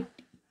এখানে যে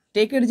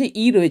টেকের যে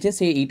ই রয়েছে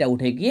সেই ইটা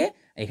উঠে গিয়ে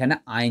এখানে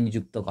আইন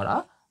যুক্ত করা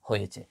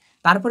হয়েছে।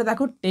 তারপরে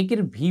দেখো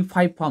টেকের V5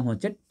 ফর্ম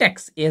হচ্ছে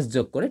টেক্স, এস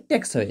যোগ করে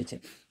টেক্স হয়েছে।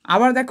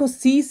 আবার দেখো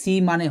সি, সি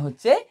মানে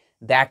হচ্ছে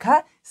দেখা,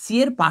 সি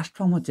এর পাস্ট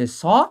ফর্ম হচ্ছে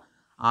স,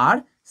 আর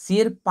সি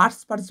এর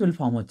পাস্ট পার্টিসিপল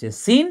ফর্ম হচ্ছে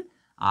সিন,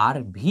 আর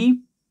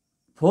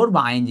V4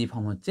 বা আইএনজি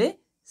ফর্ম হচ্ছে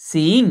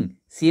সিইং,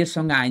 সি এর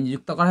সঙ্গে আইন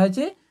যুক্ত করা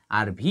হয়েছে,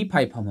 আর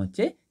V5 ফর্ম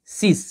হচ্ছে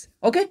সিস।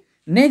 ওকে,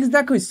 নেক্সট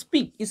দেখো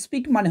স্পিক,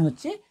 স্পিক মানে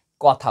হচ্ছে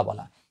কথা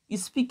বলা,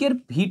 স্পিকের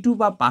V2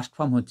 বা পাস্ট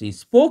ফর্ম হচ্ছে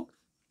স্পোক,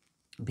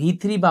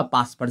 V3 বা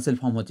পাস্ট পার্টিসিপল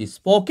ফর্ম হচ্ছে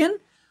স্পোকেন,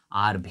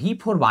 আর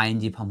V4 বা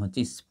আইএনজি ফর্ম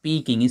হচ্ছে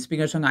স্পিকিং,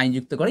 স্পিকের সঙ্গে আইন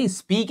যুক্ত করে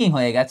স্পিকিং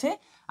হয়ে গেছে,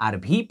 আর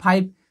V5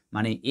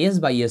 মানে এস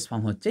বা ইএস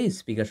ফর্ম হচ্ছে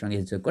স্পিকের সঙ্গে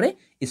এস যোগ করে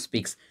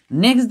স্পিক্স।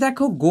 নেক্সট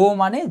দেখো গো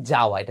মানে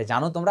যাওয়া, এটা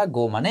জানো তোমরা,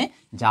 গো মানে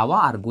যাওয়া,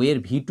 আর গো এর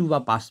V2 বা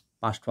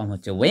পাস্ট ফর্ম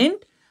হচ্ছে ওয়েন্ট,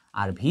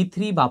 আর V3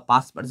 বা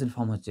পাস্ট পার্টিসিপল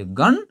ফর্ম হচ্ছে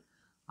গন,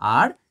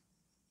 আর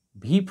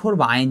V4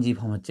 বা আইএনজি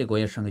ফর্ম হচ্ছে গো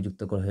এর সঙ্গে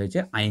যুক্ত করা হয়েছে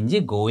আইএনজি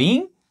গোয়িং,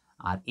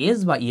 আর এস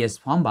বা ইএস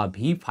ফর্ম বা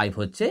V5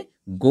 হচ্ছে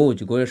গোজ,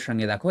 গোয়ের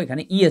সঙ্গে দেখো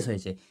এখানে ইএস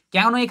হয়েছে।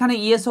 কেন এখানে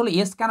ইএস হলো,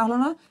 এস কেন হলো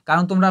না,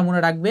 কারণ তোমরা মনে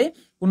রাখবে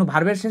কোনো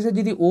ভার্বের শেষে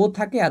যদি ও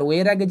থাকে আর ও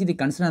এর আগে যদি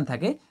কনসোনেন্ট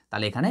থাকে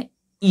তাহলে এখানে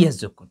ইএস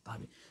যোগ করতে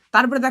হবে।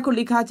 তারপরে দেখো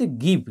লেখা আছে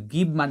গিভ,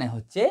 গিভ মানে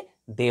হচ্ছে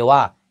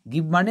দেওয়া,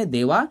 গিভ মানে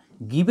দেওয়া,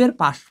 গিভের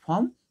পাস্ট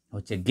ফর্ম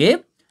হচ্ছে গেভ,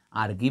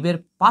 আর গিভের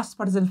পাস্ট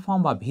পার্টিসিপল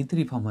ফর্ম বা V3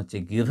 ফর্ম হচ্ছে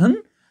গিভেন,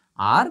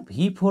 আর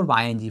V4 বা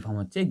আইএনজি ফর্ম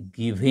হচ্ছে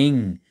গিভিং।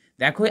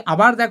 দেখো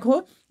আবার দেখো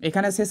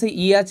এখানে শেষে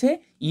ই আছে,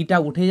 ইটা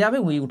উঠে যাবে,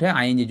 ওই উঠে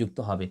আইএনজি যুক্ত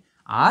হবে,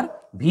 আর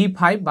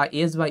V5 বা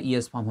এস বা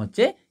ইএস ফর্ম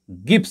হচ্ছে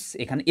গিভস,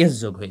 এখানে এস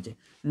যোগ হয়েছে।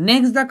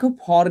 নেক্সট দেখো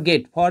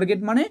ফরগেট, ফরগেট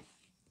মানে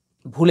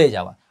ভুলে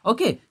যাওয়া।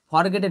 ওকে,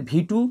 ফরগেটের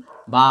V2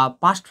 বা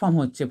পাস্ট ফর্ম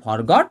হচ্ছে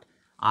ফরগট,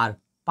 আর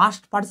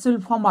পাস্ট পার্টিসিপল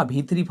ফর্ম বা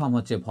V3 ফর্ম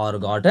হচ্ছে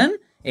ফরগটেন,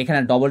 এখানে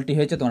ডবল টি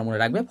হয়েছে তোমার মনে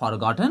রাখবে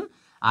ফরগটেন,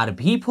 আর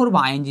V4 বা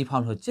আইএনজি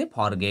ফর্ম হচ্ছে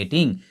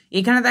ফরগেটিং।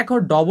 এখানে দেখো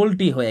ডবল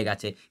টি হয়ে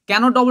গেছে,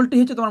 কেন ডবল টি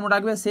হচ্ছে তোমার মনে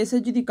রাখবে, শেষে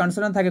যদি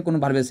কনসোনেন্ট থাকে কোনো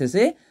ভার্বের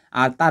শেষে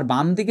আর তার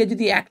বাম দিকে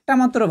যদি একটা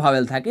মাত্র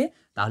ভাওয়েল থাকে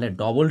তাহলে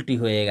ডবল টি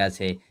হয়ে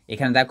গেছে।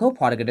 এখানে দেখো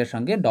ফরগেটের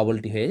সঙ্গে ডবল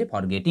টি হয়ে গেছে,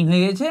 ফরগেটিং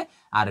হয়ে গেছে,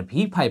 আর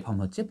V5 ফর্ম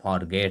হচ্ছে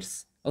ফরগেটস।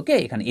 ওকে,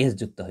 এখানে এস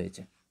যুক্ত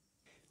হয়েছে।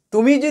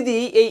 তুমি যদি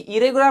এই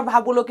ইরেগুলার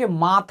ভাবগুলোকে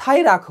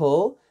মাথায় রাখো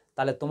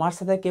তাহলে তোমার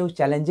সাথে কেউ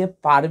চ্যালেঞ্জে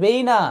পারবেই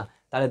না।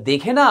 তাহলে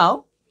দেখে নাও,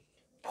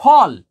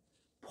 ফল,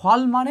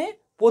 ফল মানে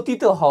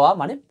পতিত হওয়া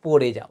মানে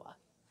পড়ে যাওয়া,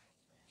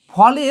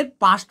 ফলের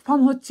পাস্ট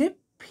ফর্ম হচ্ছে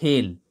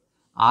ফেল,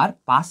 আর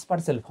পাস্ট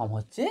পার্টিসিপল ফর্ম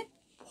হচ্ছে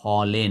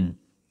ফলেন,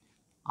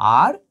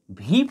 আর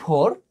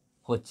V4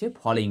 হচ্ছে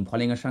ফলিং,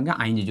 ফলিং এর সঙ্গে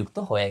আইনজি যুক্ত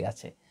হয়ে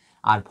গেছে,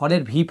 আর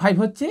ফলের V5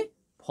 হচ্ছে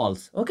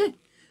ফলস। ওকে,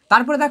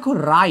 তারপরে দেখো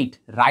রাইট,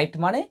 রাইট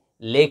মানে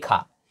লেখা,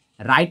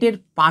 রাইটের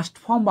পাস্ট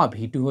ফর্ম বা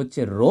V2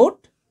 হচ্ছে রোট,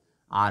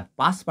 আর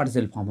পাস্ট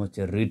পার্টিসিপল ফর্ম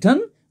হচ্ছে রিটন।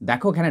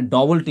 দেখো এখানে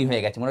ডবল টি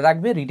হয়ে গেছে, মনে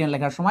রাখবে রিটেন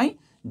লেখার সময়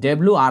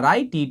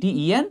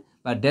WRITTEN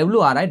বা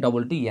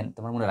WRITTEN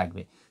তোমার মনে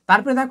রাখবে।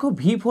 তারপরে দেখো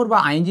V4 বা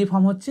আইএনজি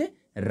ফর্ম হচ্ছে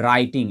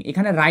রাইটিং,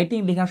 এখানে রাইটিং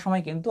লেখার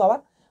সময় কিন্তু আবার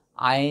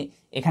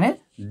এখানে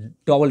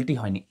ডবল টি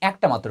হয়নি,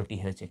 একটা মাত্র টি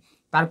হয়েছে।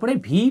 তারপরে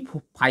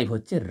V5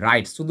 হচ্ছে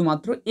রাইট,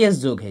 শুধুমাত্র এস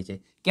যোগ হয়েছে।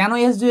 কেন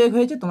এস যোগ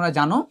হয়েছে তোমরা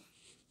জানো,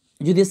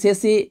 যদি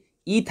শেষে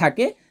ই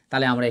থাকে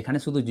তাহলে আমরা এখানে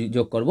শুধু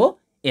যোগ করব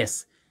এস।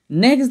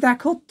 নেক্সট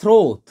দেখো থ্রো,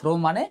 থ্রো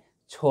মানে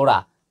ছোড়া,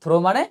 থ্রো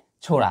মানে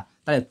ছোড়া।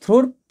 তাহলে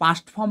থ্রোর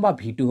পাস্ট ফর্ম বা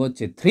V2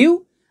 হচ্ছে থ্রিউ,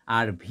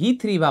 আর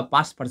V3 বা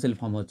পাস্ট পার্টিসিপল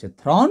ফর্ম হচ্ছে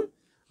থ্রন,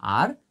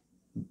 আর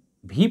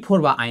V4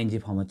 বা আইএনজি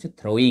ফর্ম হচ্ছে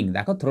থ্রোয়িং।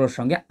 দেখো থ্রোর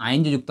সঙ্গে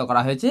আইএনজি যুক্ত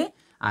করা হয়েছে,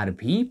 আর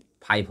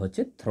V5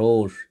 হচ্ছে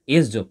থ্রোস,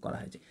 এস যোগ করা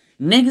হয়েছে।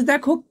 নেক্সট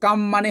দেখো কাম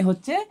মানে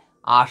হচ্ছে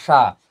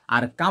আসা,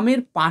 আর কামের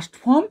পাস্ট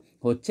ফর্ম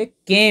হচ্ছে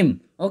কেম,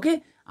 ওকে,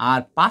 আর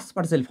পাস্ট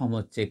পার্টিসিপল ফর্ম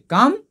হচ্ছে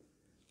কাম,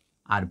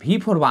 আর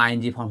V4 বা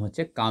আইএনজি ফর্ম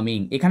হচ্ছে কামিং।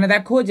 এখানে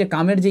দেখো যে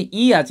কামের যে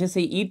ই আছে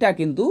সেই ইটা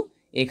কিন্তু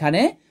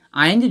এখানে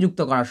আইএনজি যুক্ত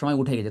করার সময়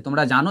উঠে গেছে।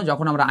 তোমরা জানো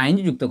যখন আমরা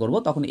আইএনজি যুক্ত করব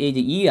তখন এই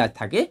যে ই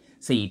থাকে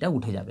সেই ইটা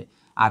উঠে যাবে।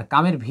 আর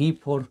কামের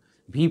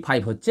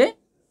V5 হচ্ছে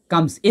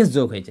কামস, এস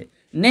যোগ হয়েছে।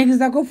 নেক্সট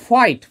দেখো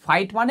ফাইট,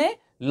 ফাইট মানে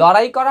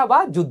লড়াই করা বা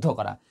যুদ্ধ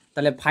করা।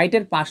 তাহলে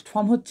ফাইটের পাস্ট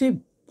ফর্ম হচ্ছে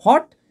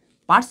ফট,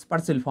 পাস্ট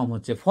পার্টিসিপল ফর্ম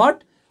হচ্ছে ফট,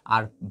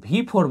 আর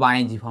V4 বা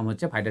আইএনজি ফর্ম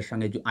হচ্ছে ফাইটের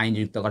সঙ্গে আইএনজি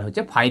যুক্ত করা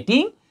হচ্ছে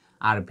ফাইটিং,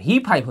 আর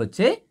V5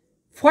 হচ্ছে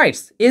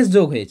ফাইটস, এস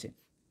যোগ হয়েছে।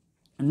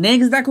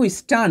 নেক্সট দেখো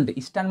স্ট্যান্ড,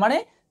 স্ট্যান্ড মানে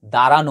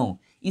দাঁড়ানো।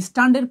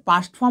 স্ট্যান্ডের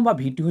পাস্ট ফর্ম বা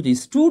V2 হচ্ছে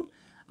স্টুড,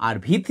 আর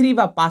V3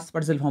 বা পাস্ট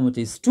পার্টিসিপল ফর্ম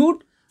হচ্ছে স্টুড,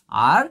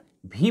 আর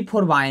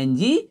V4 বা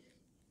আইএনজি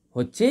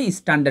হচ্ছে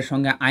স্ট্যান্ডের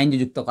সঙ্গে আইএনজি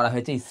যুক্ত করা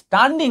হয়েছে,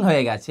 স্ট্যান্ডিং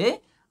হয়ে গেছে,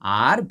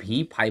 আর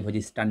V5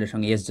 হচ্ছে স্ট্যান্ডের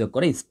সঙ্গে এস যোগ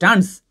করে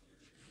স্ট্যান্ডস।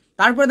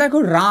 তারপরে দেখো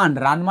রান,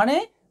 রান মানে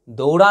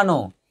দৌড়ানো।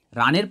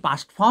 রানের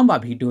পাস্ট ফর্ম বা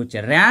V2 হচ্ছে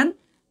র্যান,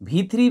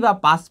 V3 বা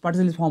পাস্ট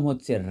পার্টিসিপল ফর্ম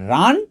হচ্ছে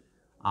রান,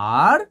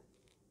 আর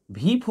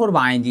V4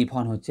 বা আইএনজি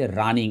ফর্ম হচ্ছে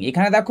রানিং।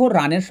 এখানে দেখো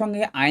রানের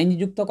সঙ্গে আইএনজি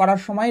যুক্ত করার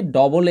সময়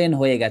ডবল এন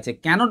হয়ে গেছে।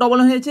 কেন ডবল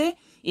হয়েছে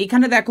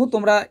এখানে দেখো,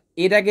 তোমরা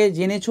এর আগে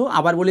জেনেছো,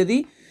 আবার বলে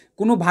দিই,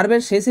 কোনো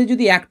ভার্বের শেষে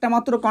যদি একটা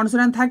মাত্র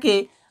কনসোনেন্ট থাকে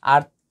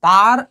আর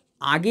তার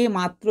আগে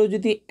মাত্র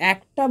যদি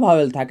একটা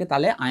ভাওয়েল থাকে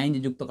তাহলে আইএনজি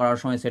যুক্ত করার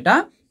সময় সেটা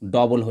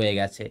ডবল হয়ে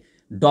গেছে,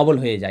 ডবল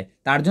হয়ে যায়,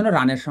 তার জন্য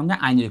রানের সঙ্গে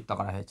আইএনজি যুক্ত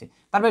করা হয়েছে।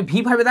 তারপরে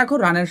V5 দেখো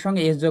রানের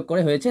সঙ্গে এস যোগ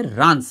করে হয়েছে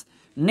রানস।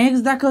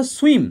 নেক্সট দেখো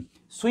সুইম,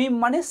 সুইম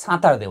মানে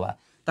সাঁতার দেওয়া।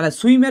 তাহলে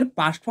সুইমের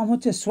পাস্ট ফর্ম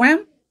হচ্ছে সোয়াম,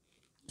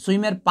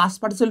 সুইমের পাস্ট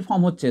পার্টিসিপল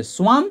ফর্ম হচ্ছে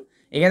সোয়াম।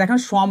 এখানে দেখেন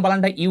সোয়াম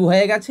বানানটা ইউ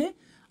হয়ে গেছে,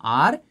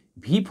 আর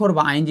V4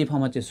 বা আইএনজি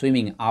ফর্ম হচ্ছে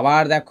সুইমিং।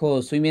 আবার দেখো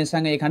সুইমের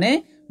সঙ্গে এখানে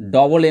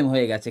ডবল এম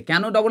হয়ে গেছে।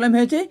 কেন ডবল এম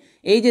হয়েছে?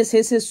 এই যে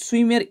শেষে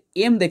সুইমের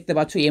এম দেখতে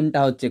পাচ্ছ, এমটা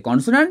হচ্ছে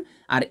কনসোনান্ট,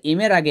 আর এম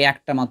এর আগে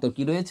একটা মাত্র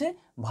কি রয়েছে,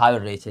 ভাওয়েল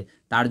রয়েছে,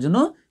 তার জন্য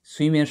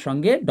সুইমের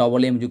সঙ্গে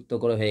ডবল এম যুক্ত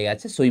করে হয়ে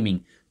গেছে সুইমিং।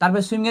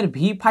 তারপরে সুইমিংয়ের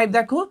V5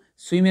 দেখো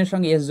সুইমের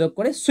সঙ্গে এস যোগ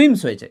করে সুইমস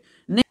হয়েছে।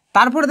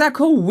 তারপরে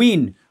দেখো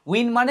উইন,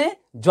 উইন মানে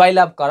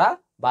জয়লাভ করা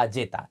বা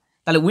জেতা।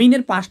 তাহলে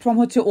উইনের পাস্ট ফর্ম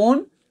হচ্ছে ওন,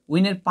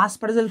 উইনের পাস্ট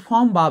পার্টিসিপল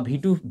ফর্ম বা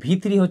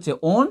V3 হচ্ছে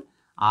ওন,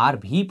 আর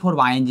V4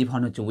 বা আইএনজি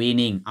ফর্ম হচ্ছে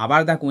উইনিং।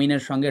 আবার দেখো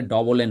উইনের সঙ্গে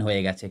ডবল এন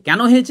হয়ে গেছে। কেন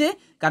হয়েছে?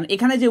 কারণ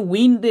এখানে যে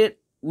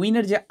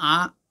উইনের যে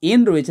এন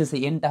রয়েছে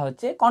সেই এনটা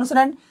হচ্ছে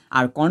কনসোনেন্ট,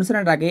 আর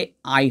কনসোনেন্ট আগে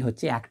আই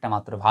হচ্ছে একটা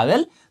মাত্র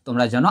ভাওয়েল।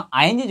 তোমরা জানো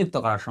আইএনজি যুক্ত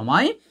করার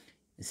সময়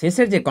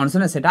শেষের যে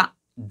কনসোনেন্ট সেটা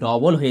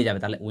ডবল হয়ে যাবে,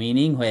 তাহলে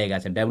উইনিং হয়ে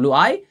গেছে,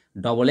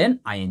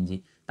 WINNING।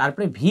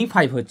 তারপরে V5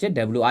 হচ্ছে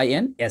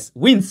WINS,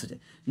 উইন্স।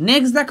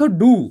 নেক্সট দেখো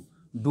ডু,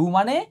 ডু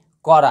মানে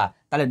করা।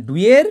 তাহলে ডু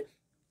এর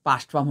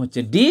পাস্ট ফর্ম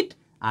হচ্ছে ডিড,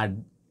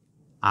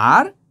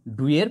 আর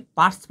ডু এর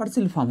পাস্ট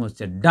পার্টিসিপল ফর্ম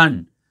হচ্ছে ডান,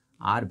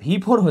 আর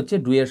V4 হচ্ছে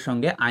ডু এর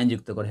সঙ্গে আইন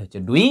যুক্ত করে হচ্ছে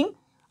ডুইং,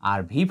 আর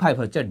V5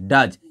 হচ্ছে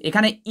ডাজ।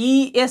 এখানে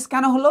ES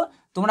কেন হলো?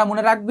 তোমরা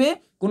মনে রাখবে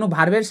কোনো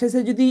ভার্বের শেষে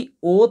যদি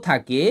ও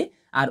থাকে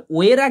আর ও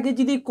এর আগে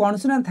যদি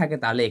কনসোনেন্ট থাকে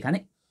তাহলে এখানে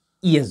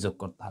ES যোগ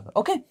করতে হবে,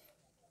 ওকে।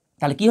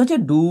 তাহলে কি হচ্ছে?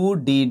 Do,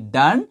 did,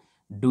 done,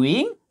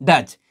 doing,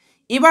 does.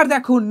 এবার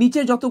দেখো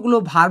নিচে যতগুলো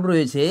ভার্ব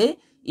রয়েছে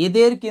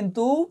এদের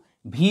কিন্তু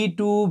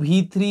V2,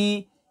 V3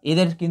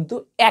 এদের কিন্তু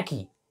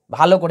একই,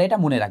 ভালো করে এটা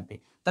মনে রাখবে।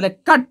 তাহলে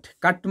কাট,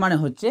 কাট মানে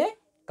হচ্ছে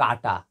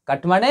কাটা,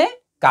 কাট মানে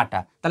কাটা।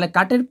 তাহলে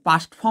কাটের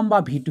পাস্ট ফর্ম বা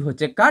V2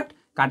 হচ্ছে কাট,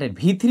 কাটের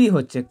V3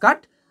 হচ্ছে কাট,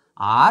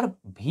 আর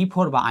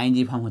V4 বা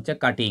আইএনজি ফর্ম হচ্ছে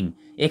কাটিং।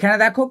 এখানে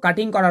দেখো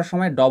কাটিং করার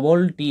সময় ডবল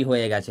টি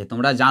হয়ে গেছে।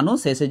 তোমরা জানো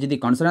শেষে যদি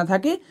কনসোনেন্ট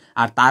থাকে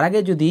আর তার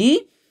আগে যদি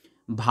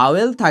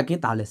ভাওয়েল থাকে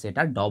তাহলে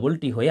সেটা ডবল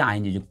টি হয়ে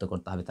আইএনজি যুক্ত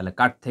করতে হবে। তাহলে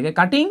কাট থেকে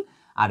কাটিং,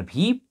 আর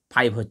V5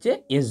 হচ্ছে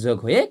এস যোগ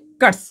হয়ে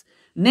কাটস।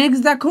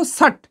 নেক্সট দেখো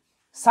শাট,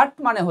 শাট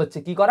মানে হচ্ছে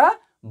কি করা?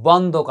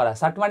 বন্ধ করা।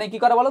 শাট মানে কি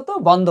করা বলো তো?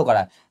 বন্ধ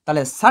করা।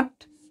 তাহলে শাট,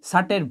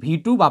 শাটের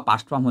V2 বা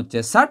পাস্ট ফর্ম হচ্ছে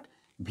শাট,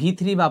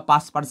 V3 বা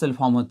পাস্ট পার্টিসিপল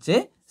ফর্ম হচ্ছে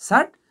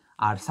শাট,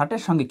 আর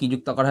শাটের সঙ্গে কি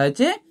যুক্ত করা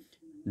হয়েছে?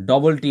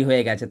 ডবল টি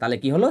হয়ে গেছে। তাহলে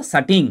কি হলো?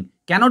 শাটিং।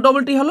 কেন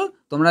ডবল টি হলো?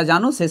 তোমরা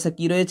জানো শেষে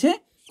কি রয়েছে?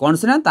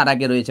 কনসোনেন্ট, তার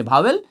আগে রয়েছে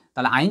ভাওয়েল,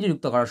 তাহলে আইএনজি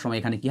যুক্ত করার সময়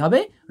এখানে কি হবে?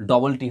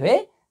 ডবল টি হয়ে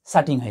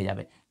শাটিং হয়ে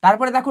যাবে।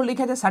 তারপরে দেখো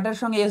লিখে আছে শাটের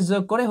সঙ্গে এস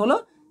যোগ করে হলো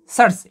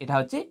শার্টস, এটা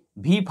হচ্ছে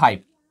V5।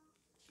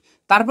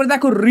 তারপরে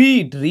দেখো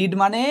রিড, রিড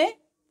মানে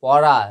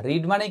পড়া।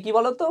 রিড মানে কি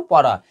বলো তো?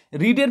 পড়া।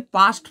 রিডের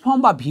পাস্ট ফর্ম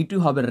বা V2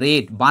 হবে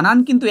রেড। বানান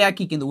কিন্তু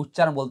একই, কিন্তু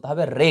উচ্চারণ বলতে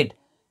হবে রেড,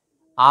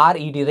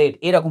 RED, রেড,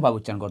 এরকম ভাবে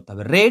উচ্চারণ করতে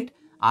হবে, রেড।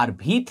 আর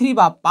V3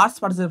 বা পাস্ট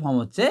পার্টিসিপল ফর্ম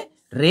হচ্ছে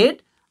রেড,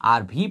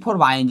 আর V4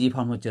 বা আইএনজি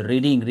ফর্ম হচ্ছে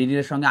রিডিং।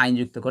 রিডের সঙ্গে আইন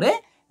যুক্ত করে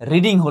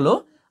রিডিং হলো,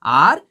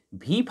 আর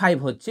V5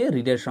 হচ্ছে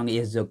রিডের সঙ্গে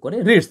এস যোগ করে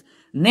রিডস।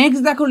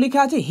 নেক্সট দেখো লেখা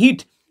আছে হিট,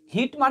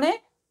 হিট মানে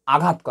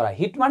আঘাত করা,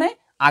 হিট মানে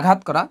আঘাত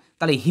করা।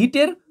 তাহলে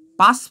হিটের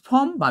পাস্ট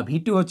ফর্ম বা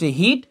V2 হচ্ছে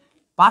হিট,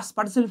 পাস্ট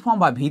পার্টিসিপল ফর্ম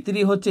বা V3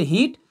 হচ্ছে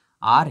হিট,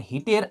 আর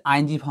হিটের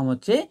আইএনজি ফর্ম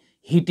হচ্ছে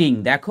হিটিং।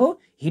 দেখো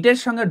হিটের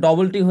সঙ্গে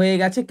ডবল টি হয়ে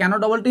গেছে। কেন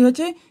ডবল টি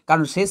হয়েছে?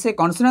 কারণ শেষে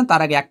কনসোনেন্ট,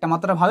 তার আগে একটা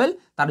মাত্রা ভাওয়েল,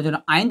 তার জন্য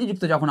আইএনজি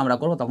যুক্ত যখন আমরা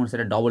করবো তখন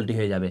সেটা ডবল টি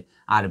হয়ে যাবে।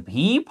 আর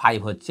V5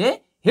 হচ্ছে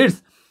হিটস।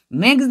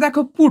 নেক্সট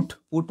দেখো পুট।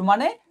 পুট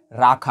মানে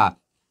রাখা।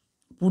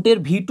 পুটের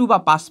V2 বা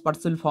পাস্ট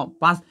পার্টিসিপল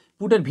ফর্ম,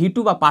 পুটের V2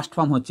 বা পাস্ট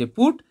ফর্ম হচ্ছে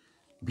পুট।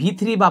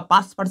 V3 বা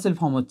পাস্ট পার্টিসিপল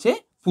ফর্ম হচ্ছে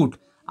পুট।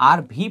 আর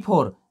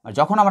V4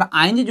 যখন আমরা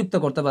আইএনজি যুক্ত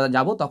করতে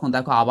যাব তখন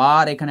দেখো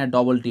আবার এখানে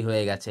ডবল টি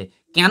হয়ে গেছে।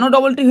 কেন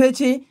ডবল টি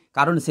হয়েছে?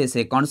 কারণ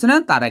শেষে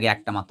কনসোনেন্ট, তার আগে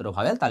একটা মাত্র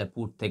ভাওয়েল, তাহলে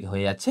পুট থেকে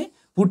হয়ে যাচ্ছে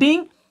পুটিং।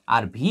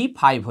 আর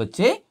V5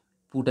 হচ্ছে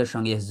পুটের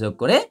সঙ্গে এস যোগ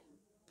করে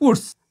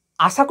পুটস।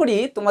 আশা করি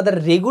তোমাদের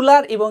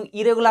রেগুলার এবং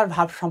ইরেগুলার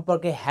ভার্ব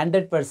সম্পর্কে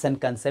 100%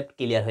 কনসেপ্ট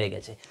ক্লিয়ার হয়ে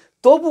গেছে।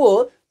 তবুও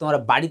তোমরা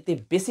বাড়িতে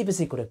বেশি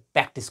বেশি করে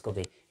প্র্যাকটিস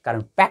করবে,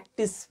 কারণ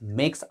practice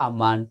makes a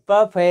man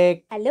perfect.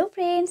 Hello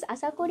friends,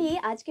 আশা করি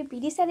আজকে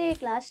পিডি স্যারের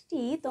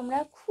ক্লাসটি তোমরা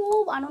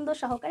খুব আনন্দ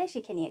সহকারে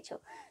শিখে নিয়েছো।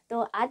 তো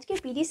আজকে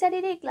পিডি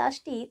স্যারের এই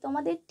ক্লাসটি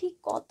তোমাদের ঠিক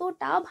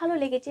কতটা ভালো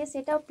লেগেছে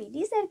সেটাও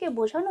পিডি স্যারকে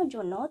বোঝানোর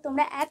জন্য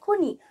তোমরা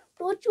এখনই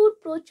প্রচুর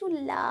প্রচুর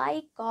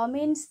লাইক,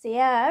 কমেন্ট,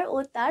 শেয়ার ও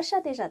তার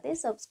সাথে সাথে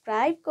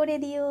সাবস্ক্রাইব করে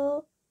দিও।